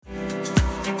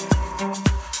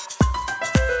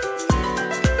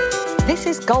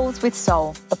This is Goals with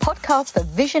Soul, the podcast for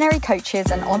visionary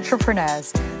coaches and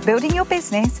entrepreneurs, building your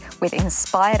business with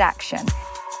inspired action.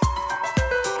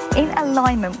 In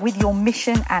alignment with your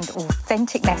mission and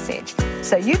authentic message,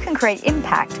 so you can create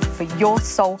impact for your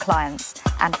soul clients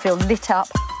and feel lit up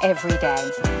every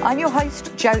day. I'm your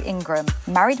host, Jo Ingram,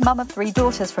 married mum of 3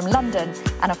 daughters from London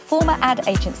and a former ad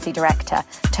agency director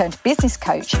turned business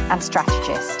coach and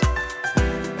strategist.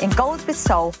 In Goals with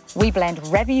Soul, we blend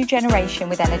revenue generation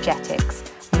with energetics,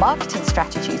 marketing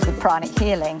strategies with pranic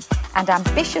healing, and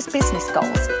ambitious business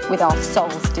goals with our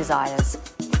soul's desires.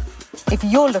 If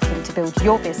you're looking to build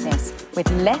your business with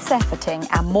less efforting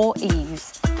and more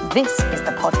ease, this is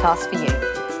the podcast for you.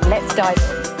 Let's dive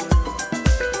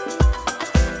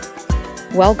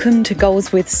in. Welcome to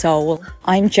Goals with Soul.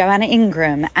 I'm Joanna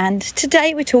Ingram, and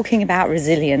today we're talking about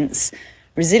resilience.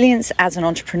 Resilience as an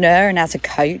entrepreneur and as a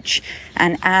coach,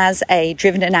 and as a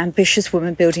driven and ambitious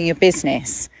woman building your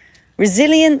business.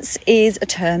 Resilience is a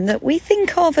term that we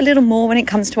think of a little more when it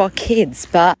comes to our kids,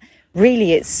 but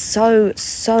really it's so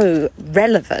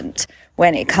relevant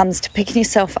when it comes to picking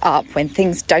yourself up when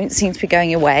things don't seem to be going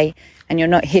your way and you're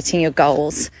not hitting your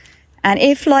goals. And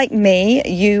if, like me,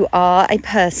 you are a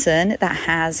person that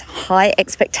has high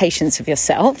expectations of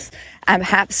yourself and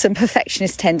perhaps some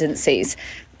perfectionist tendencies,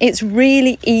 it's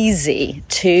really easy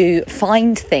to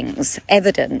find things,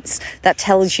 evidence that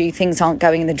tells you things aren't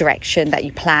going in the direction that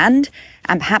you planned,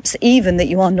 and perhaps even that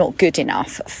you are not good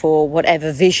enough for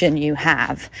whatever vision you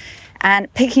have.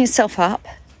 And picking yourself up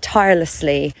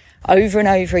tirelessly over and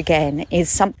over again is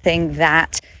something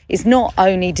that is not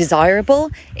only desirable,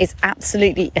 it's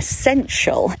absolutely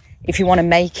essential if you want to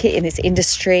make it in this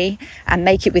industry and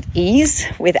make it with ease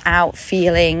without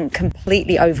feeling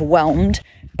completely overwhelmed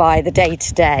by the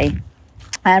day-to-day.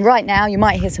 And right now you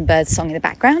might hear some birds song in the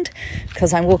background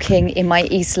because I'm walking in my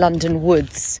East London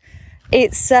woods.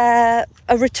 It's a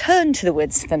return to the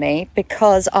woods for me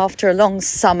because after a long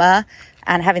summer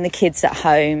and having the kids at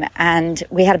home, and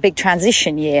we had a big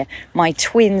transition year. My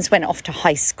twins went off to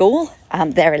high school,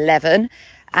 they're 11,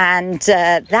 and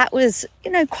that was,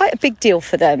 quite a big deal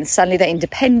for them. Suddenly they're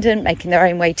independent, making their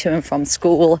own way to and from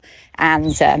school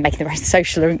and making their own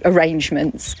social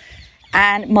arrangements.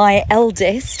 And my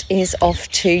eldest is off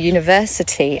to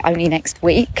university only next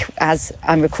week as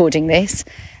I'm recording this.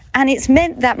 And it's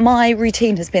meant that my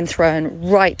routine has been thrown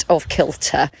right off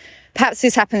kilter. Perhaps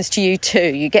this happens to you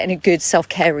too. You get in a good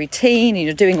self-care routine and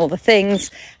you're doing all the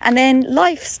things, and then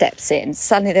life steps in.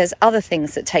 Suddenly there's other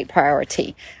things that take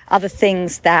priority, other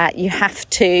things that you have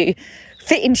to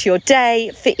fit into your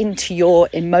day, fit into your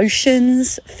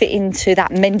emotions, fit into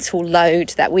that mental load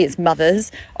that we as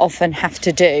mothers often have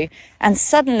to do. And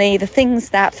suddenly the things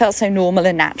that felt so normal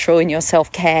and natural in your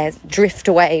self-care drift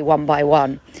away one by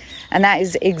one. And that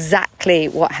is exactly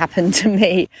what happened to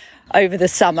me over the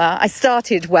summer. I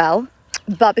started well,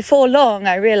 but before long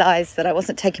I realised that I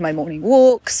wasn't taking my morning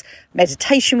walks,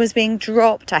 meditation was being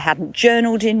dropped, I hadn't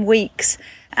journaled in weeks,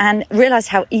 and realised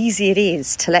how easy it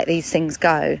is to let these things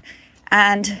go.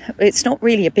 And it's not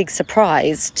really a big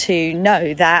surprise to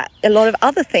know that a lot of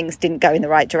other things didn't go in the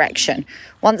right direction.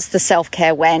 Once the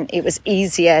self-care went, it was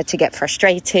easier to get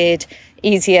frustrated,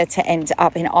 easier to end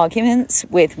up in arguments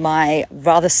with my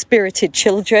rather spirited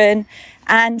children.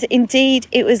 And indeed,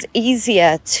 it was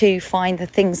easier to find the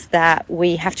things that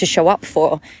we have to show up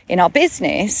for in our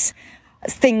business,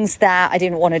 things that I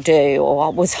didn't want to do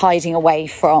or was hiding away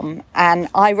from. And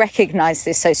I recognize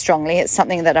this so strongly. It's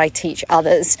something that I teach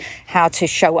others, how to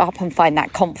show up and find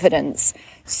that confidence.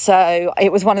 So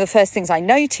it was one of the first things I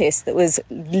noticed that was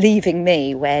leaving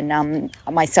me when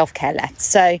my self-care left.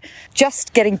 So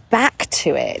just getting back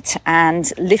to it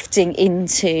and lifting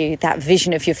into that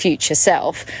vision of your future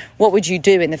self. What would you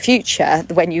do in the future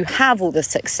when you have all the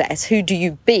success? Who do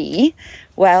you be?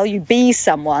 Well, you be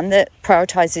someone that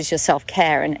prioritizes your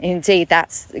self-care. And indeed,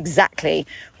 that's exactly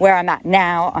where I'm at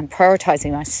now. I'm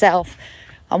prioritizing myself.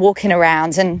 I'm walking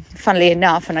around, and funnily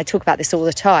enough, and I talk about this all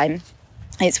the time,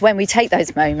 it's when we take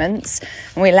those moments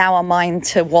and we allow our mind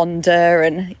to wander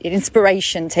and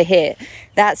inspiration to hit,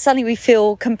 that suddenly we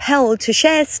feel compelled to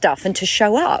share stuff and to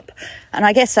show up. And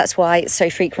I guess that's why so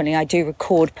frequently I do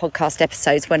record podcast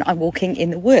episodes when I'm walking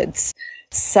in the woods.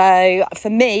 So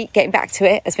for me, getting back to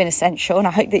it has been essential, and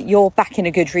I hope that you're back in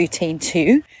a good routine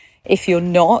too. If you're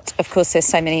not, of course, there's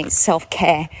so many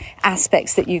self-care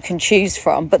aspects that you can choose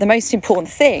from. But the most important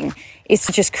thing is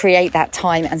to just create that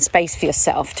time and space for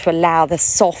yourself to allow the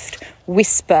soft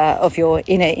whisper of your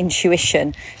inner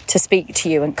intuition to speak to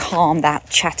you and calm that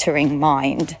chattering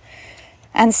mind.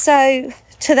 And so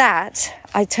to that,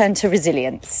 I turn to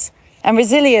resilience. And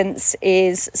resilience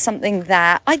is something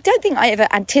that I don't think I ever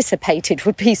anticipated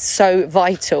would be so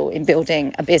vital in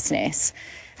building a business.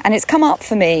 And it's come up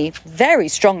for me very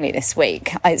strongly this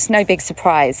week. It's no big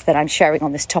surprise that I'm sharing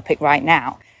on this topic right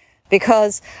now,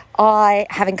 because I,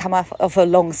 having come off of a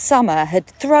long summer, had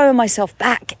thrown myself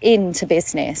back into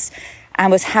business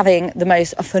and was having the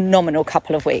most phenomenal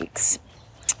couple of weeks.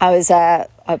 I was a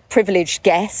privileged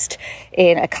guest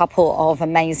in a couple of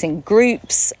amazing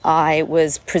groups. I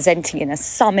was presenting in a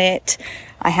summit.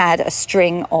 I had a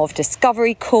string of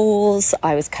discovery calls.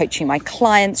 I was coaching my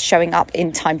clients, showing up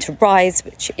in Time to Rise,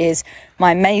 which is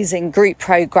my amazing group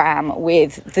program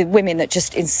with the women that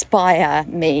just inspire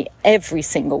me every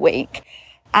single week.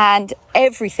 And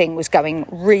everything was going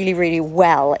really, really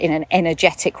well in an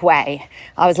energetic way.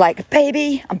 I was like,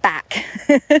 baby, I'm back.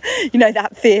 You know,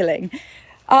 that feeling.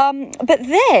 But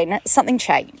then something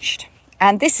changed.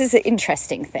 And this is an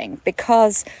interesting thing,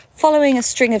 because following a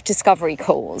string of discovery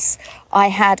calls, I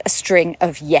had a string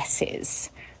of yeses,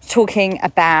 talking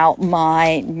about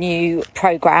my new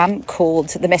program called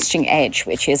The Messaging Edge,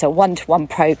 which is a one-to-one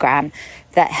program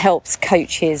that helps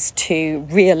coaches to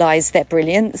realize their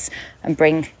brilliance and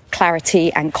bring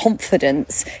clarity and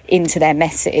confidence into their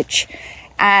message.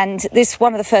 And this is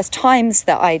one of the first times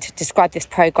that I'd described this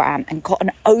program and got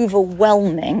an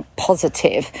overwhelming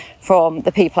positive from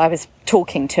the people I was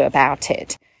talking to about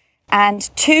it.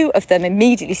 And 2 of them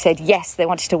immediately said yes, they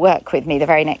wanted to work with me the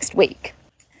very next week.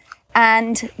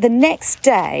 And the next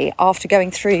day, after going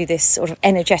through this sort of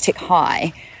energetic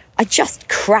high, I just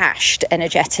crashed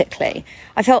energetically.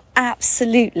 I felt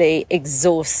absolutely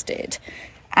exhausted.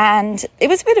 And it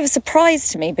was a bit of a surprise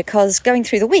to me, because going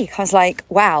through the week, I was like,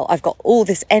 wow, I've got all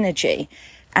this energy.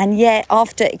 And yet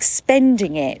after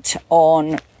expending it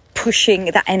on pushing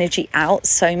that energy out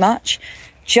so much,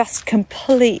 just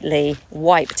completely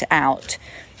wiped out.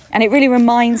 And it really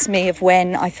reminds me of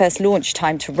when I first launched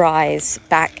Time to Rise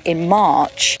back in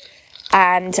March.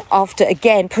 And after,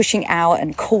 again, pushing out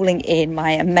and calling in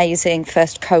my amazing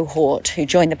first cohort who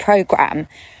joined the program,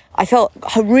 I felt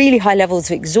really high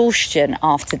levels of exhaustion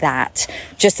after that,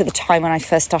 just at the time when I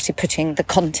first started putting the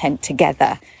content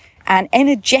together, and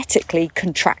energetically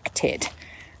contracted.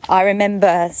 I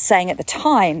remember saying at the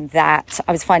time that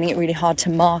I was finding it really hard to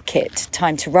market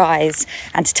Time to Rise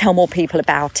and to tell more people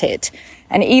about it.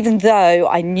 And even though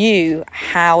I knew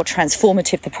how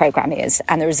transformative the program is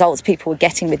and the results people were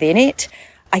getting within it,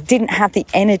 I didn't have the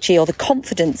energy or the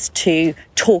confidence to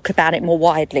talk about it more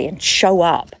widely and show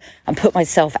up and put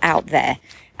myself out there.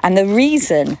 And the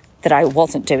reason that I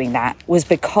wasn't doing that was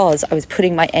because I was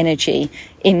putting my energy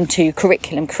into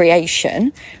curriculum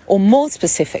creation, or more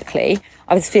specifically,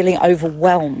 I was feeling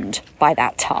overwhelmed by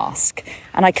that task,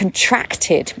 and I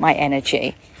contracted my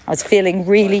energy. I was feeling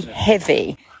really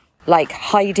heavy, like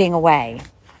hiding away.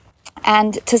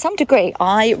 And to some degree,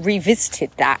 I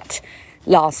revisited that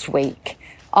last week.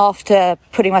 After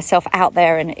putting myself out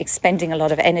there and expending a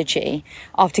lot of energy,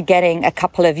 after getting a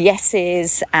couple of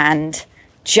yeses and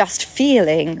just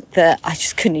feeling that I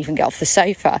just couldn't even get off the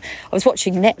sofa. I was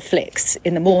watching Netflix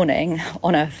in the morning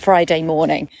on a Friday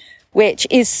morning, which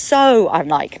is so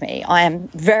unlike me. I am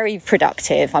very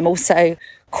productive. I'm also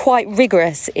quite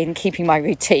rigorous in keeping my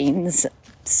routines.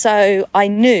 So I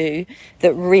knew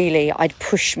that really I'd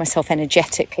pushed myself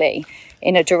energetically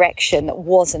in a direction that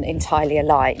wasn't entirely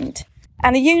aligned.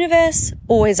 And the universe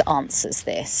always answers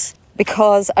this,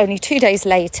 because only 2 days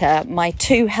later, my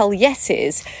 2 hell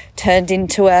yeses turned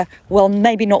into a, well,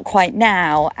 maybe not quite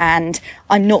now, and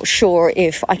I'm not sure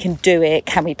if I can do it.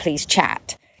 Can we please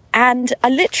chat? And I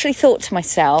literally thought to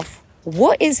myself,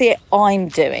 what is it I'm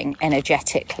doing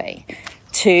energetically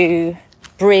to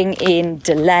bring in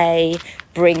delay,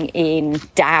 bring in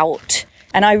doubt?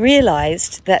 And I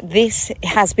realized that this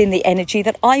has been the energy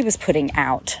that I was putting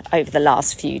out over the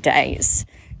last few days.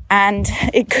 And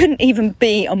it couldn't even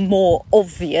be a more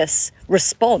obvious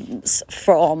response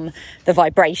from the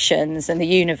vibrations and the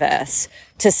universe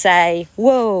to say,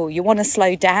 whoa, you want to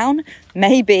slow down?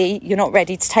 Maybe you're not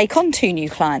ready to take on 2 new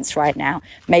clients right now.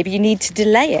 Maybe you need to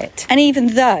delay it. And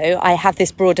even though I have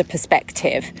this broader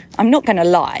perspective, I'm not going to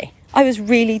lie, I was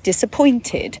really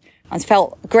disappointed. I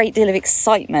felt a great deal of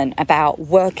excitement about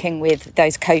working with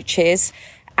those coaches,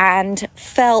 and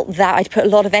felt that I'd put a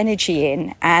lot of energy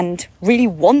in and really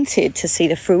wanted to see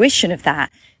the fruition of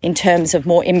that in terms of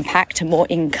more impact and more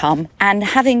income. And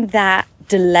having that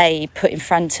delay put in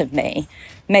front of me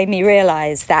made me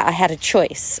realize that I had a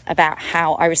choice about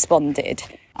how I responded.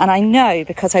 And I know,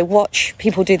 because I watch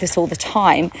people do this all the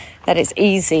time, that it's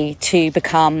easy to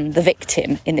become the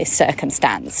victim in this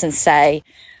circumstance and say,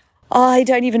 I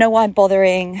don't even know why I'm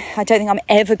bothering. I don't think I'm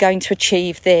ever going to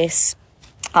achieve this.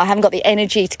 I haven't got the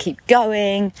energy to keep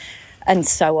going, and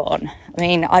so on. I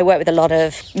mean, I work with a lot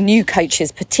of new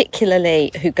coaches,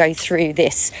 particularly who go through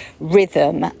this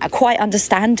rhythm, quite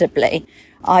understandably.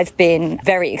 I've been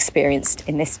very experienced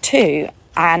in this too,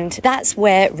 and that's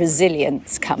where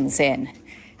resilience comes in.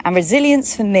 And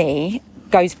resilience for me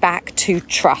goes back to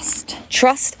trust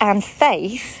and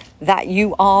faith that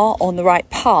you are on the right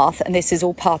path, and this is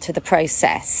all part of the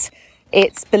process.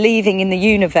 It's believing in the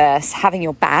universe, having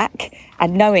your back,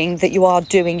 and knowing that you are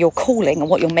doing your calling and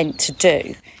what you're meant to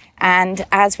do. And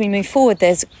as we move forward,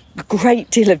 there's a great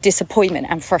deal of disappointment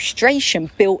and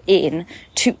frustration built in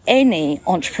to any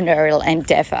entrepreneurial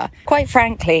endeavour. Quite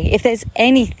frankly, if there's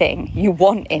anything you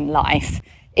want in life,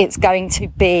 it's going to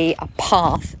be a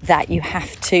path that you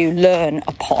have to learn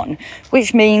upon,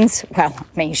 which means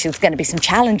there's going to be some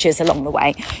challenges along the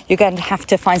way. You're going to have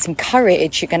to find some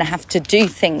courage. You're going to have to do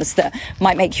things that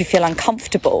might make you feel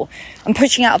uncomfortable. And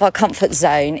pushing out of our comfort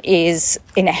zone is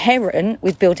inherent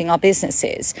with building our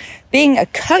businesses. Being a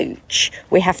coach,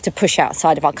 we have to push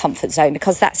outside of our comfort zone,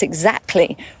 because that's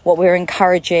exactly what we're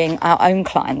encouraging our own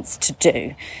clients to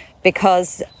do,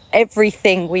 because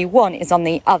everything we want is on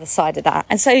the other side of that.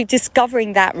 And so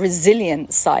discovering that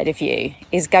resilient side of you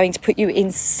is going to put you in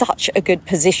such a good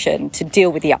position to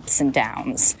deal with the ups and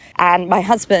downs. And my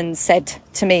husband said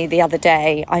to me the other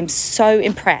day, I'm so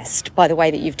impressed by the way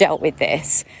that you've dealt with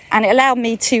this. And it allowed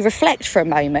me to reflect for a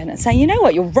moment and say, you know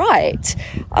what, you're right.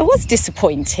 I was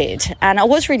disappointed and I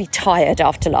was really tired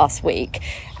after last week.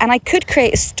 And I could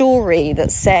create a story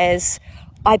that says,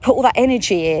 I put all that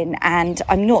energy in and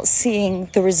I'm not seeing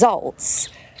the results.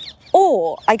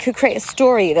 Or I could create a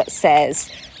story that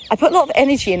says, I put a lot of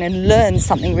energy in and learned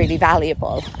something really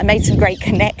valuable. I made some great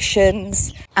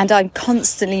connections and I'm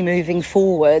constantly moving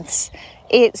forwards.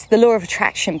 It's the law of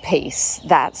attraction piece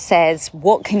that says,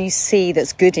 what can you see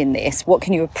that's good in this? What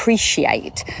can you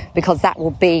appreciate? Because that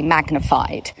will be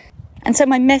magnified. And so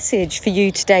my message for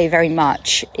you today very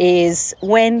much is,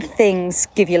 when things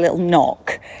give you a little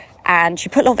knock, and you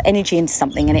put a lot of energy into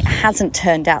something and it hasn't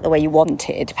turned out the way you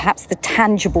wanted, perhaps the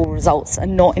tangible results are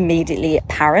not immediately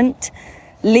apparent,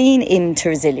 lean into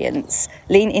resilience,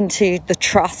 lean into the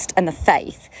trust and the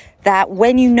faith that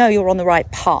when you know you're on the right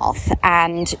path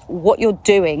and what you're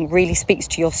doing really speaks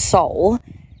to your soul,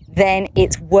 then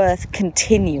it's worth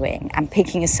continuing and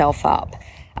picking yourself up.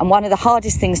 And one of the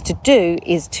hardest things to do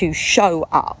is to show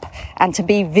up and to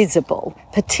be visible,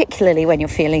 particularly when you're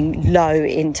feeling low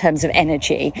in terms of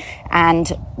energy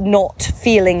and not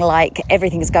feeling like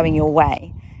everything is going your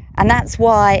way. And that's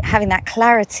why having that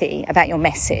clarity about your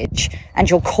message and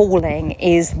your calling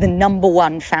is the number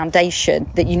one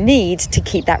foundation that you need to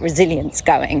keep that resilience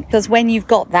going. Because when you've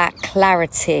got that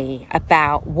clarity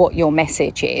about what your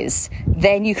message is,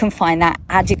 then you can find that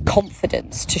added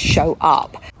confidence to show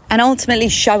up. And ultimately,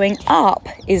 showing up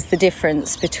is the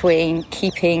difference between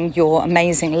keeping your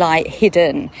amazing light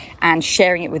hidden and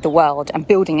sharing it with the world and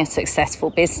building a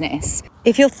successful business.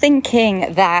 If you're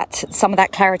thinking that some of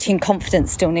that clarity and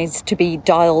confidence still needs to be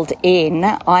dialed in,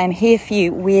 I am here for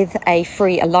you with a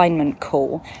free alignment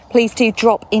call. Please do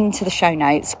drop into the show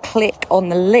notes, click on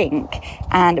the link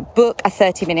and book a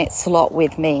 30-minute slot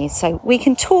with me so we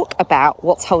can talk about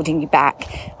what's holding you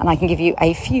back, and I can give you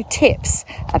a few tips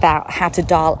about how to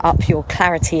dial up your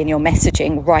clarity and your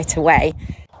messaging right away.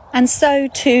 And so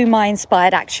to my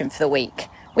inspired action for the week,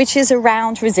 which is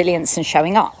around resilience and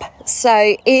showing up.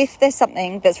 So if there's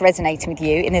something that's resonating with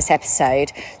you in this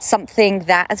episode, something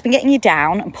that has been getting you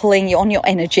down and pulling you on your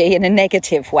energy in a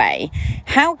negative way,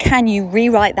 how can you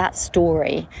rewrite that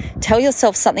story, tell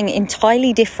yourself something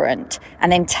entirely different,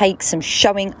 and then take some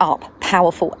showing up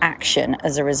powerful action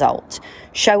as a result?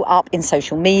 Show up in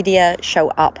social media, show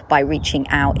up by reaching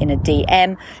out in a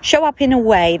DM, show up in a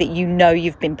way that you know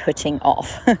you've been putting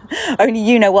off. Only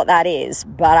you know what that is.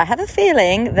 But I have a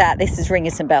feeling that this is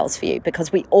ringing some bells for you,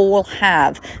 because we all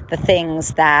have the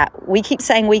things that we keep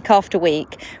saying week after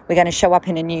week. We're going to show up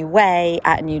in a new way,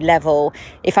 at a new level.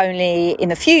 If only in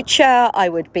the future I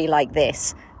would be like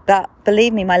this. But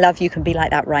believe me, my love, you can be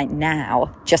like that right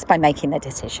now just by making the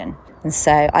decision. And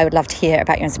so I would love to hear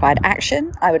about your inspired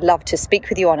action. I would love to speak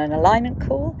with you on an alignment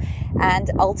call.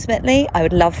 And ultimately, I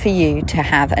would love for you to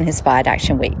have an inspired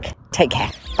action week. Take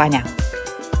care. Bye now.